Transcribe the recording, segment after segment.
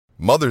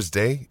Mother's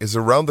Day is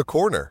around the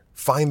corner.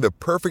 Find the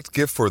perfect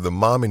gift for the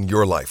mom in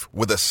your life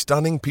with a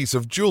stunning piece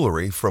of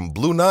jewelry from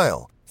Blue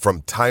Nile.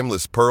 From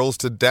timeless pearls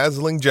to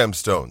dazzling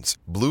gemstones,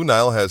 Blue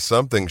Nile has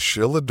something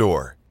she'll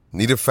adore.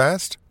 Need it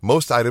fast?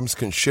 Most items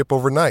can ship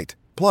overnight.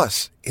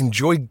 Plus,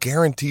 enjoy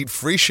guaranteed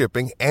free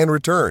shipping and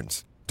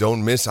returns.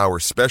 Don't miss our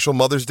special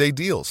Mother's Day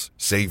deals.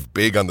 Save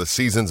big on the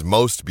season's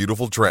most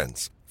beautiful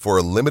trends. For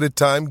a limited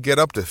time, get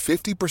up to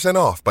 50%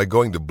 off by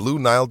going to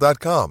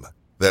BlueNile.com.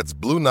 That's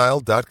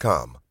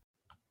BlueNile.com.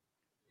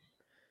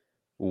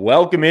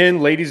 Welcome in,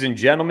 ladies and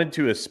gentlemen,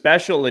 to a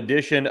special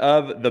edition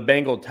of the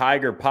Bengal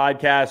Tiger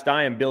podcast.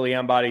 I am Billy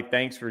Embody.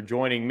 Thanks for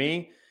joining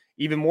me.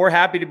 Even more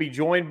happy to be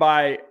joined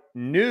by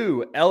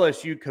new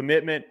LSU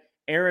commitment,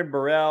 Aeron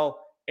Burrell.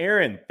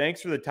 Aeron,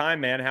 thanks for the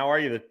time, man. How are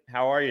you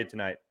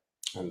tonight?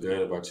 I'm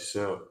good. About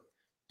yourself?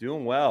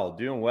 Doing well.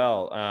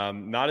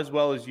 Not as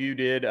well as you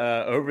did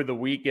over the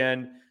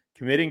weekend,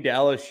 committing to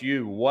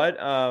LSU. What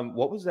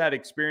was that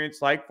experience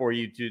like for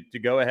you to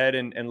go ahead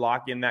and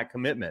lock in that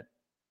commitment?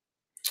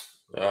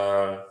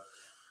 Going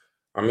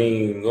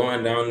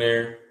down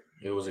there,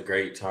 it was a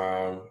great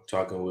time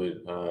talking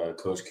with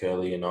Coach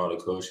Kelly and all the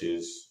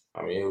coaches.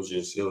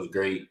 It was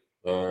great.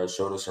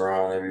 Showed us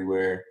around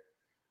everywhere.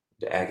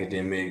 The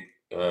academic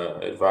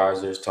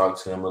advisors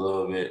talked to them a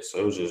little bit, so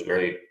it was just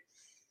great.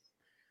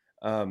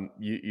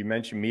 You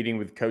mentioned meeting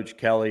with Coach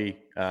Kelly.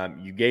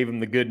 You gave him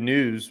the good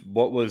news.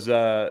 What was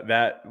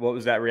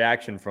that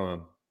reaction from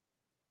him?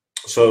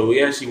 So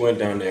we actually went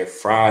down there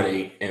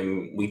Friday,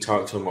 and we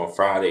talked to him on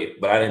Friday,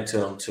 but I didn't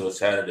tell him until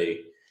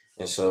Saturday.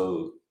 And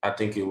so I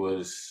think it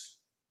was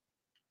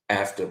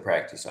after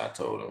practice I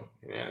told him.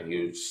 And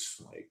he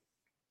was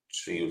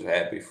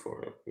happy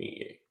for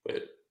me,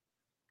 but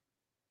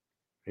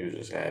he was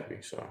just happy.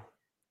 So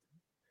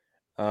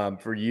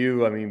for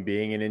you,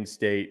 being an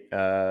in-state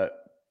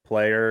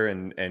player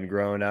and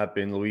growing up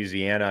in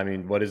Louisiana,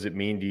 what does it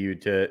mean to you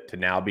to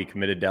now be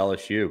committed to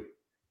LSU?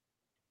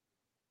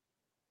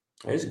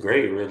 It's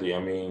great, really.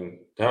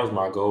 That was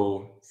my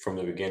goal from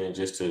the beginning,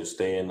 just to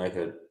stay in like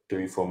a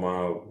 3-4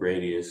 mile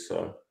radius.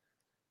 So,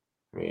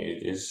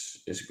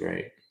 it's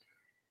great.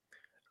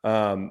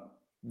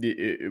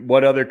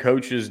 What other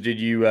coaches did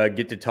you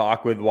get to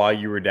talk with while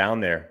you were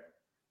down there?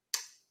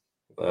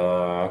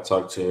 I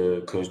talked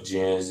to Coach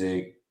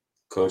Janzik,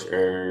 Coach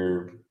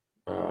Herb,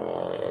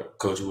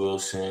 Coach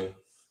Wilson.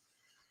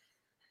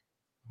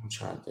 I'm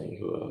trying to think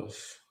who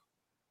else.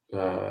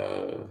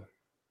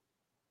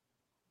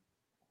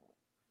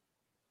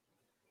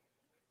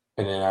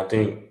 And then I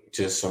think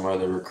just some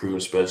other recruiting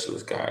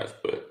specialist guys,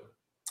 but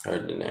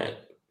other than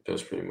that,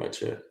 that's pretty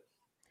much it.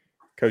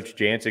 Coach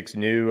Jantzik's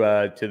new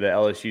to the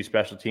LSU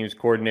special teams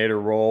coordinator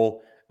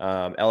role.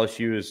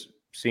 LSU has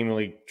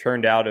seemingly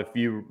turned out a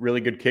few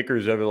really good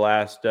kickers over the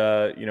last,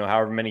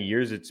 however many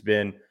years it's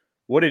been.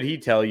 What did he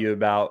tell you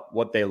about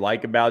what they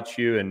like about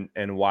you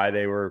and why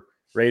they were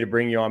ready to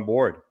bring you on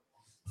board?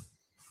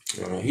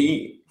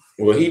 He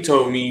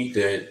told me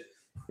that,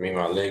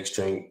 my leg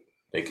strength,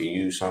 they could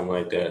use something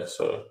like that.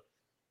 So,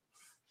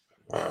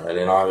 and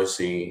then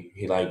obviously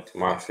he liked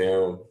my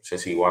film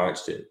since he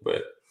watched it,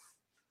 but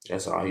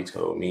that's all he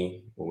told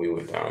me when we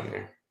went down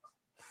there.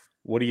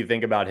 What do you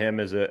think about him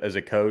as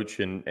a coach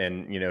and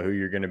who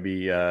you're going to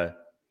be,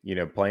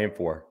 playing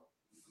for?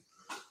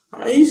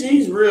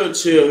 He's real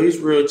chill. He's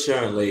real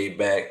chill and laid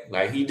back.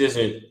 Like, he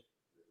doesn't,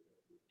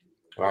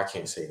 well, I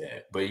can't say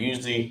that, but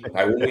usually,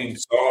 like, when we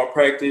saw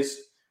practice,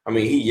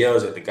 he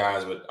yells at the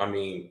guys, but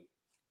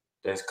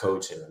that's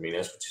coaching. That's what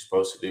you're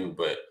supposed to do,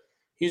 but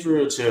he's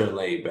real chill and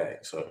laid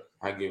back. So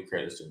I give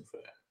credit to him for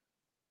that.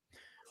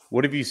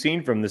 What have you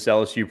seen from this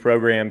LSU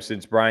program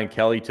since Brian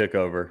Kelly took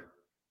over?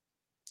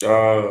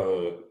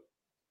 So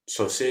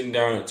sitting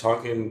down and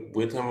talking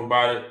with him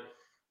about it,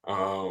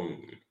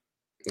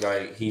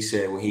 like he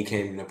said when he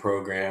came in the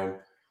program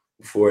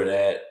before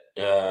that,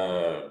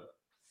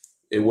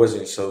 it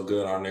wasn't so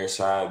good on their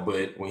side.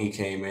 But when he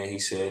came in, he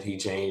said he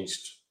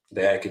changed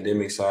the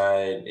academic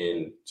side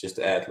and just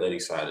the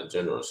athletic side in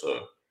general.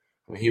 So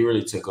he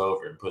really took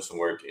over and put some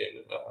work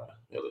in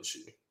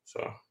LSU.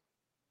 So.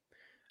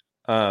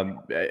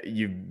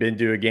 You've been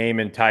to a game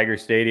in Tiger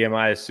Stadium,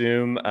 I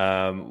assume.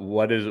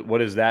 What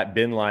has that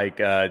been like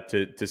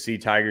to see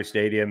Tiger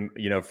Stadium,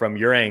 from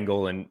your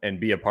angle and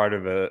be a part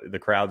of the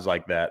crowds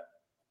like that?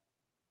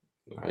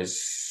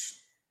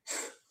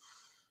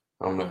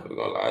 I'm not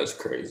gonna lie, it's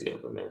crazy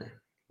up in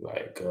there.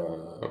 Like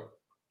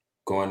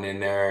going in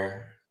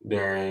there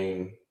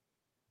during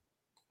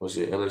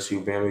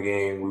LSU Bama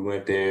game, we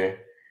went there,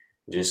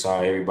 just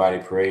saw everybody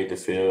parade the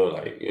field.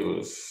 Like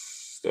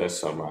that's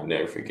something I'll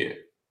never forget.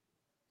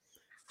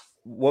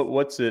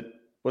 What's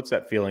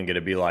that feeling going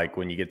to be like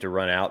when you get to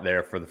run out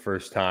there for the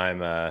first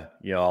time,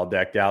 all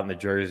decked out in the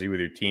jersey with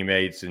your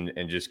teammates and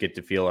just get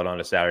to feel it on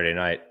a Saturday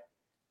night?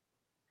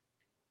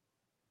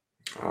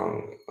 I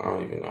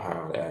don't even know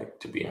how to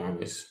act, to be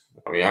honest.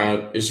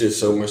 It's just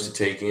so much to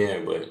take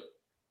in, but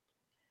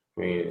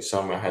it's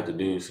something I had to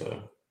do.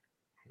 So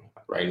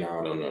right now,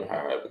 I don't know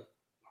how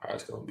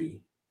it's going to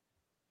be.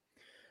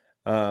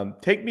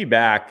 Take me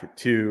back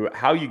to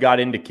how you got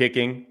into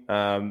kicking.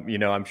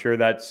 I'm sure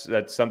that's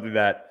something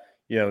that,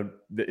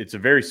 it's a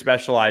very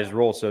specialized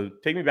role. So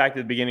take me back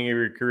to the beginning of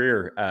your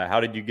career. How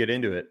did you get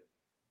into it?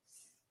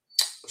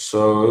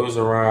 So it was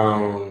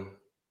around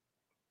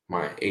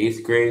my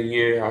 8th grade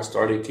year I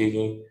started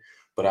kicking,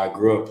 but I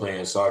grew up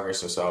playing soccer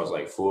since I was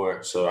like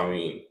 4. So I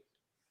mean,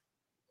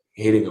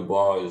 hitting the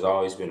ball has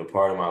always been a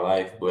part of my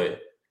life. But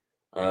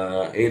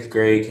 8th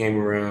grade came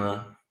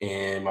around,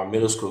 and my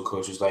middle school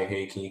coach was like,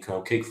 "Hey, can you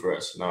come kick for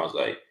us?" And I was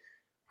like,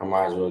 "I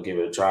might as well give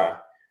it a try."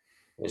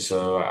 And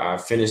so I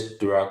finished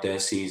throughout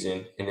that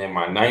season. And then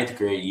my 9th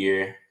grade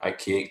year, I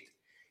kicked,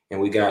 and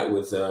we got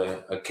with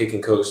a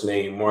kicking coach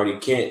named Marty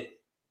Kent,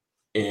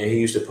 and he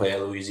used to play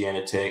at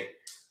Louisiana Tech,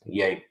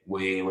 yeah,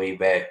 way, way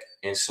back.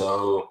 And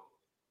so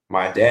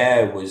my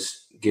dad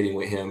was getting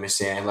with him and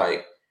saying,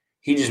 like,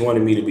 he just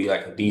wanted me to be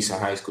like a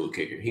decent high school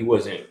kicker. He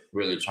wasn't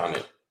really trying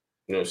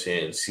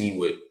to, see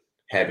what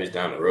happens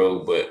down the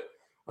road. But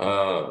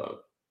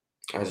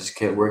I just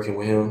kept working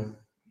with him,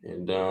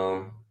 and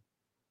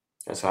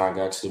that's how I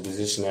got to the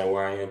position that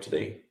where I am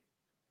today.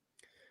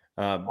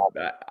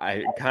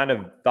 I kind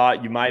of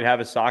thought you might have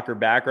a soccer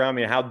background.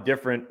 I mean, how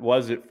different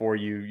was it for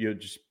you? You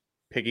just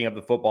picking up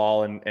the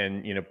football and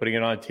putting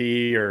it on a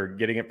tee or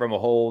getting it from a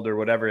hold or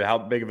whatever. How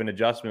big of an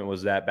adjustment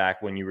was that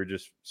back when you were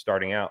just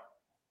starting out?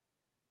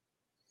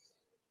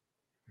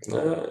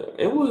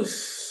 It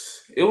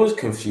was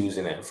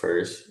confusing at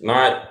first.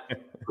 Not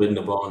putting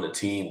the ball on the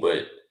tee,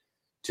 but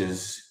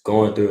just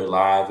going through it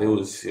live. It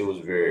was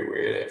very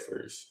weird at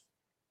first.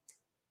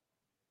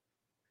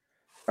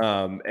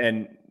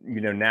 And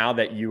now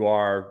that you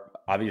are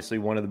obviously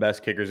one of the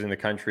best kickers in the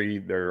country,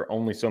 there are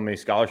only so many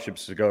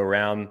scholarships to go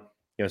around.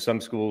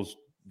 Some schools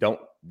don't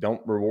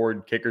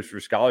reward kickers for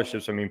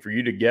scholarships. I mean, for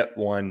you to get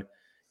one,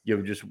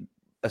 just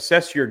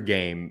assess your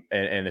game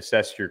and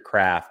assess your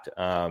craft.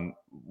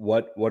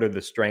 What are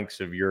the strengths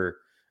of your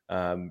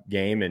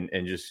game,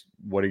 and just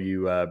what are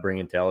you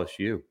bringing to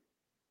LSU?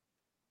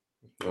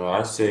 Well,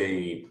 I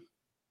say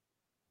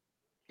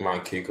my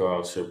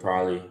kickoffs are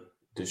probably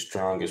the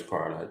strongest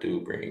part I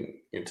do bring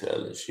into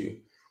LSU.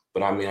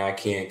 But I mean, I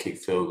can kick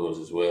field goals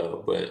as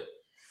well. But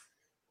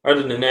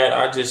other than that,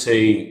 I just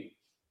say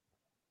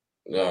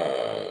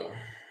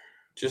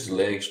just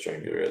leg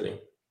strength, really.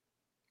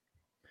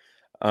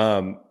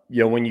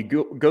 When you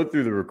go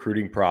through the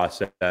recruiting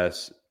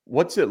process,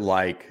 what's it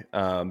like?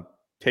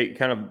 Take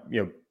kind of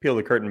peel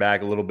the curtain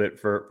back a little bit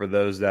for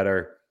those that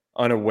are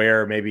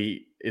unaware.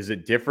 Maybe is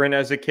it different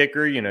as a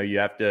kicker? You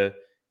have to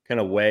kind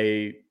of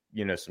weigh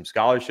some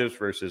scholarships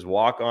versus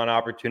walk-on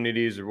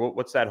opportunities, or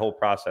what's that whole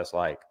process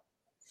like?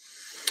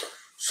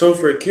 So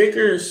for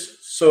kickers,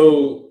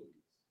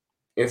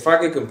 if I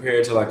could compare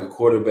it to like a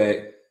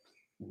quarterback,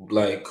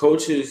 like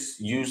coaches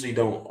usually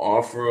don't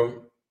offer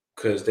them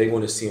because they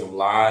want to see them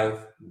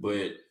live.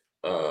 But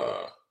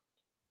uh,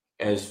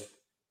 as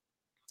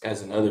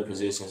in other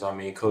positions, I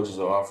mean, coaches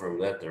will offer them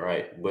left and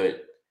right.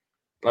 But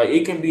like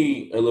it can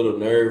be a little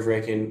nerve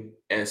wracking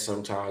at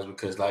sometimes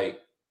because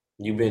like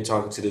you've been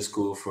talking to the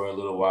school for a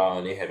little while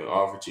and they haven't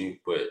offered you.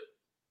 But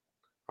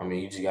I mean,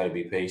 you just got to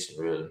be patient,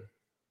 really.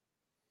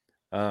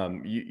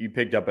 You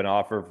picked up an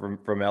offer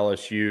from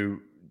LSU.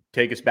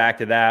 Take us back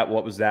to that.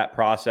 What was that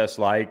process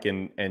like,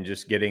 and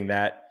just getting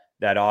that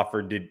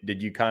offer?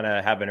 Did you kind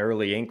of have an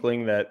early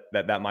inkling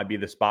that might be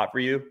the spot for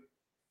you?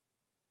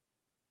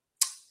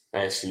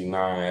 Actually,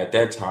 nah. At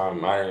that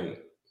time, I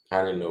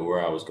didn't know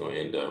where I was going to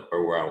end up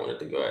or where I wanted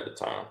to go at the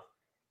time.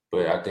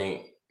 But I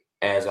think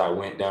as I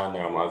went down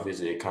there on my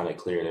visit, it kind of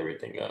cleared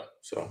everything up.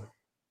 So,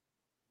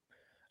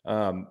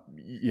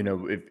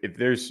 if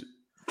there's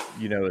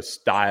a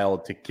style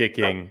to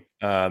kicking,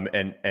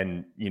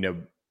 and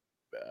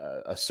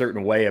a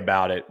certain way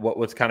about it,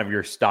 what's kind of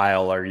your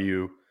style?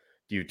 Do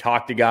you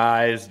talk to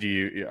guys?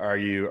 Are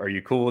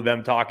you cool with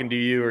them talking to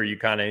you? Or are you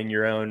kind of in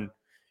your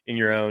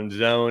own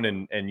zone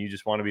and you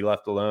just want to be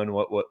left alone?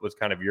 What's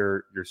kind of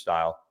your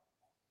style?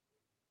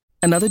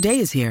 Another day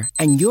is here,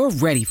 and you're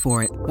ready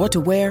for it. What to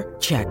wear?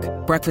 Check.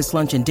 Breakfast,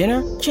 lunch, and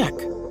dinner? Check.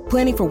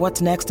 Planning for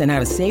what's next and how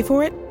to save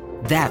for it?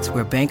 That's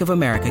where Bank of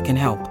America can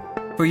help.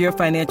 For your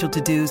financial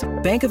to-dos,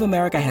 Bank of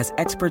America has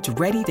experts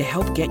ready to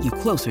help get you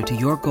closer to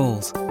your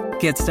goals.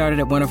 Get started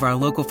at one of our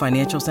local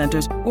financial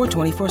centers or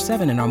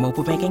 24/7 in our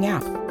mobile banking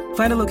app.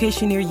 Find a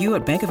location near you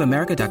at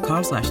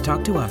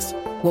bankofamerica.com/talktous.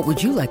 What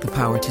would you like the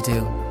power to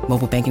do?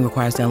 Mobile banking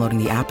requires downloading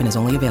the app and is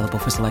only available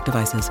for select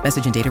devices.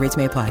 Message and data rates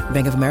may apply.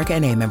 Bank of America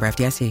NA, member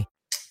FDIC.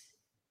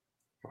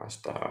 my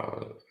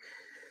style,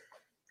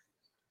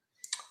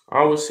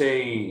 I would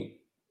say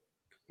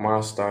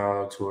my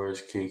style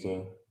towards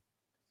kicking.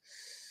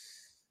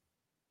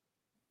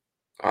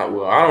 I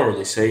don't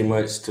really say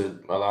much to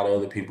a lot of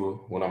other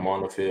people when I'm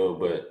on the field,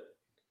 but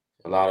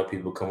a lot of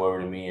people come over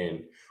to me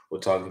and will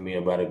talk to me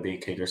about a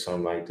big kick or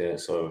something like that.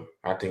 So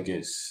I think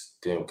it's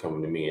them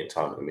coming to me and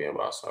talking to me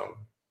about something.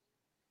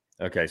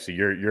 Okay, so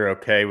you're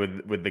okay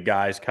with the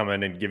guys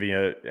coming and giving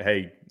you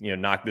hey,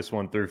 knock this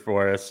one through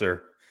for us,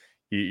 or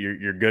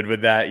you're good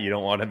with that? You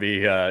don't want to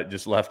be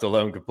just left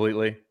alone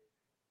completely?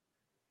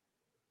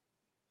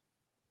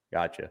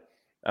 Gotcha.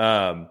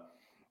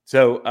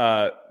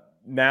 So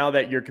now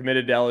that you're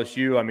committed to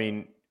LSU, I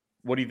mean,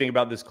 what do you think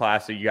about this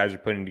class that you guys are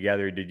putting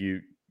together? Did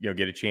you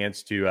get a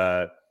chance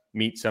to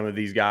meet some of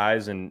these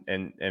guys and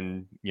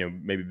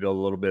maybe build a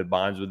little bit of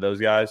bonds with those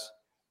guys?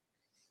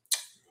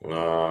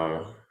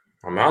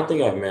 I mean, I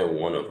think I've met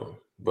one of them,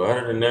 but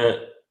other than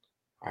that,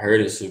 I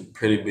heard it's a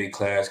pretty big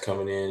class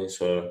coming in,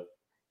 so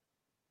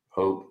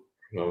hope,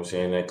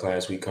 that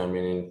class we come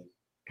in and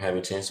have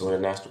a chance to win a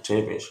national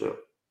championship.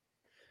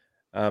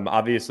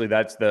 Obviously,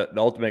 that's the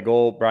ultimate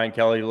goal. Brian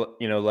Kelly,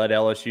 led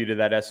LSU to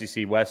that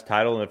SEC West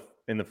title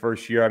in the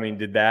first year. I mean,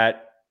 did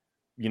that,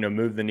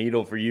 move the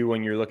needle for you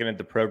when you're looking at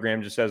the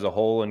program just as a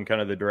whole and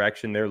kind of the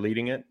direction they're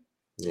leading it?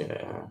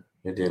 Yeah,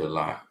 it did a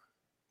lot.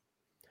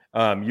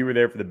 You were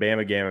there for the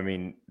Bama game. I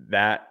mean,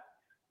 that,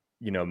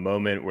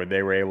 moment where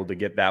they were able to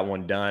get that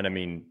one done. I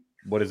mean,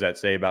 what does that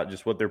say about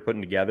just what they're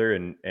putting together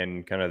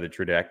and kind of the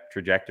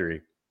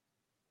trajectory?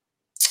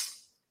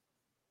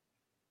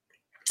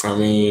 I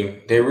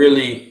mean, they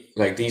really,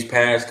 like, these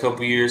past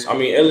couple years, I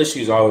mean,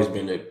 LSU's always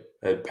been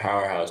a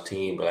powerhouse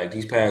team, but like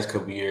these past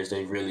couple years,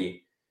 they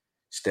really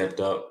stepped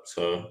up.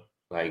 So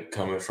like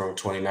coming from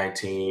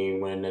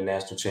 2019, winning the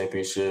national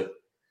championship,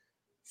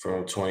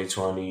 from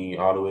 2020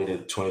 all the way to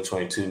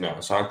 2022 now.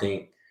 So I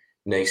think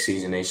next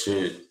season they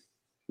should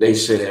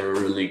have a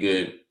really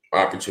good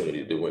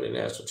opportunity to win a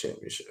national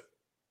championship.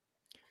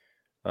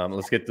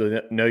 Let's get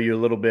to know you a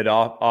little bit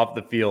off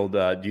the field.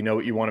 Do you know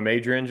what you want to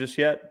major in just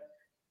yet?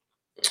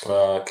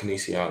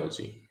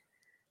 Kinesiology.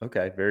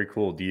 Okay, very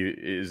cool. Do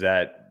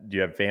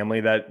you have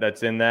family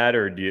that's in that,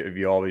 or have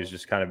you always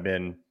just kind of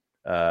been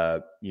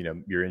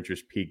your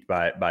interest piqued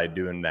by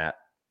doing that?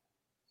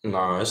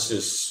 No, it's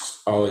just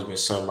always been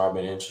something I've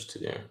been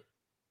interested in.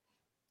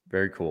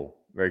 Very cool.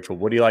 Very cool.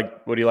 What do you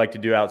like to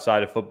do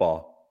outside of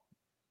football?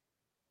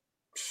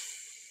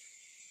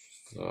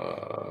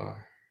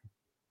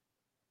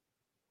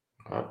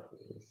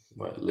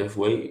 Lift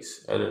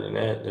weights. Other than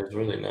that, there's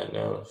really nothing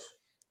else.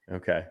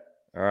 Okay.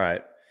 All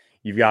right.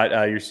 You've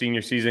got your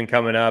senior season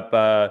coming up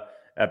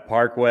at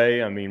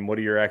Parkway. I mean, what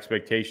are your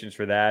expectations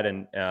for that?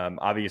 And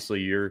obviously,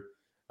 you're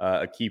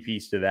a key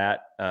piece to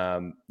that.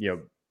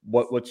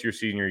 What's your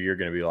senior year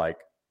going to be like?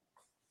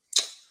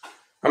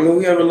 I mean,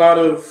 we have a lot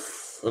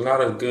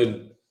of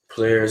good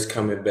players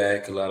coming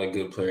back, a lot of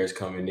good players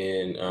coming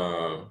in.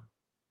 I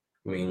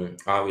mean,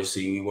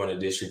 obviously, we won a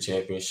district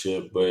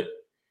championship, but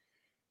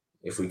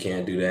if we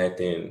can't do that,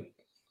 then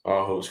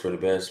all hopes for the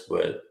best.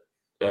 But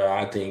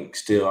I think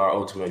still our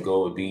ultimate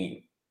goal would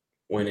be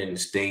winning the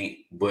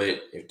state.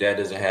 But if that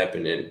doesn't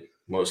happen, then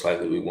most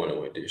likely we want to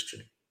win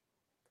district.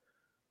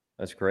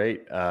 That's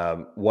great.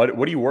 What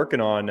are you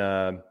working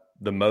on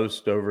the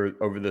most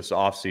over this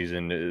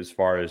offseason as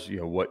far as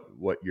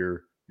what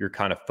you're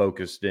kind of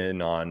focused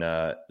in on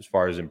as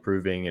far as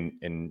improving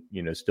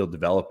and still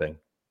developing?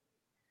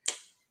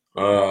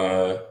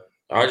 I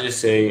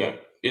just say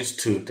it's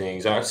two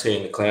things. I'd say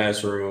in the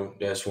classroom,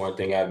 that's one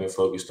thing I've been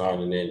focused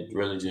on, and then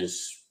really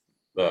just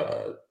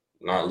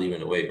not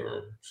leaving the weight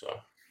room. So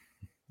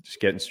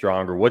just getting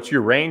stronger. What's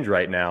your range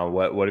right now?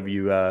 What have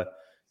you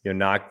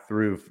knocked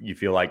through, you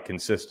feel like,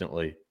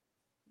 consistently?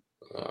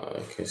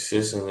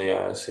 Consistently,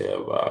 I'd say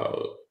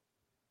about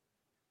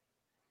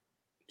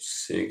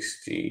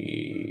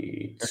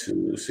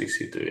 62,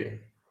 63.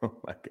 Oh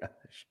my gosh.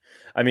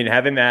 I mean,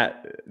 having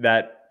that,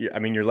 I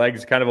mean, your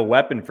leg's kind of a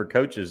weapon for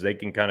coaches. They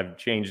can kind of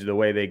change the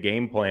way they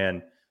game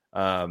plan.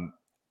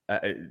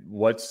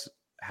 What's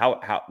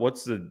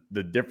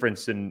the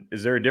difference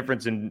is there a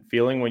difference in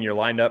feeling when you're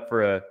lined up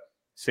for a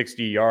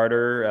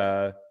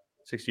 60-yard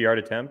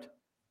attempt?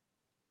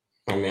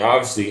 I mean,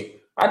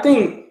 obviously, I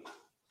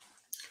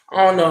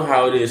don't know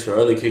how it is for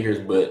other kickers,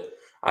 but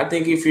I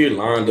think if you're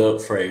lined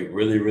up for a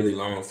really, really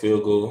long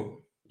field goal,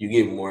 you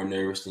get more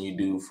nervous than you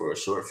do for a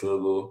short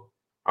field goal.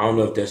 I don't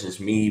know if that's just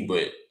me,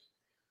 but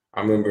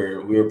I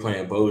remember we were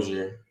playing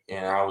Bossier,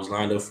 and I was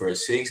lined up for a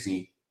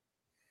 60.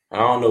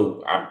 And I don't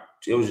know,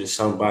 it was just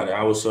something about it.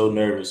 I was so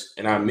nervous,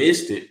 and I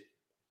missed it.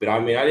 But, I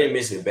mean, I didn't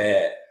miss it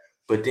bad.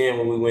 But then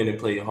when we went and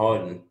played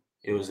Hardin,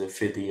 it was a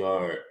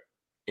 50-yard,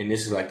 and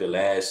this is like the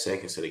last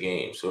seconds of the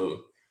game.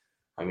 So,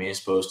 I mean, it's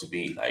supposed to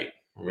be like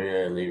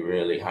really,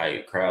 really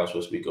high. Crowd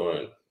supposed to be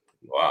going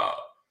wild.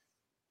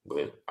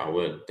 But I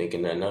wasn't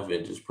thinking nothing of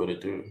it, just put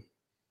it through.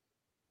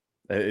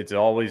 It's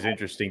always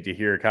interesting to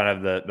hear kind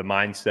of the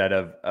mindset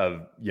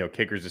of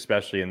kickers,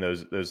 especially in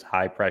those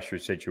high pressure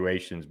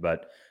situations.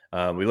 But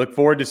we look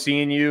forward to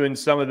seeing you in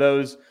some of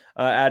those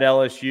at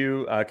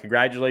LSU.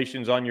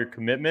 Congratulations on your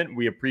commitment.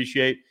 We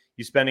appreciate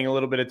you spending a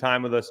little bit of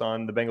time with us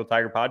on the Bengal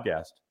Tiger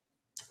podcast.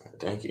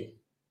 Thank you.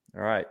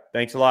 All right.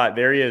 Thanks a lot.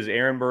 There he is,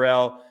 Aeron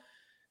Burrell,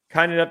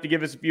 kind enough to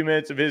give us a few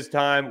minutes of his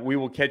time. We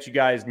will catch you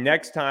guys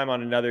next time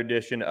on another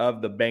edition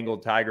of the Bengal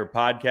Tiger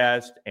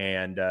podcast.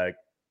 And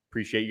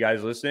appreciate you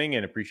guys listening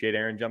and appreciate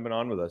Aeron jumping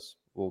on with us.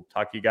 We'll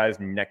talk to you guys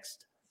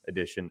next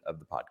edition of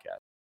the podcast.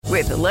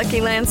 With the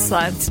Lucky Land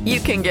Slots, you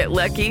can get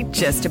lucky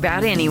just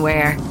about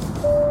anywhere.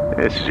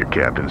 This is your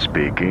captain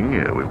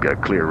speaking. We've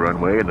got clear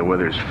runway and the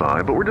weather's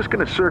fine, but we're just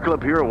going to circle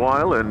up here a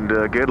while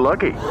and get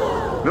lucky.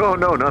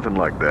 No, nothing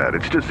like that.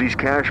 It's just these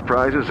cash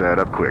prizes add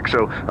up quick.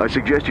 So I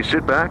suggest you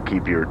sit back,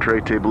 keep your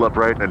tray table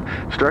upright, and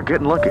start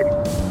getting lucky.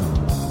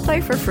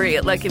 Play for free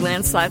at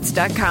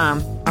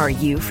LuckyLandSlots.com. Are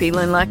you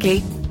feeling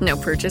lucky? No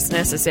purchase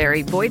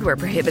necessary. Void where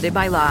prohibited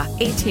by law.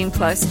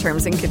 18+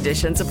 terms and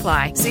conditions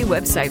apply. See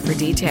website for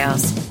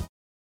details.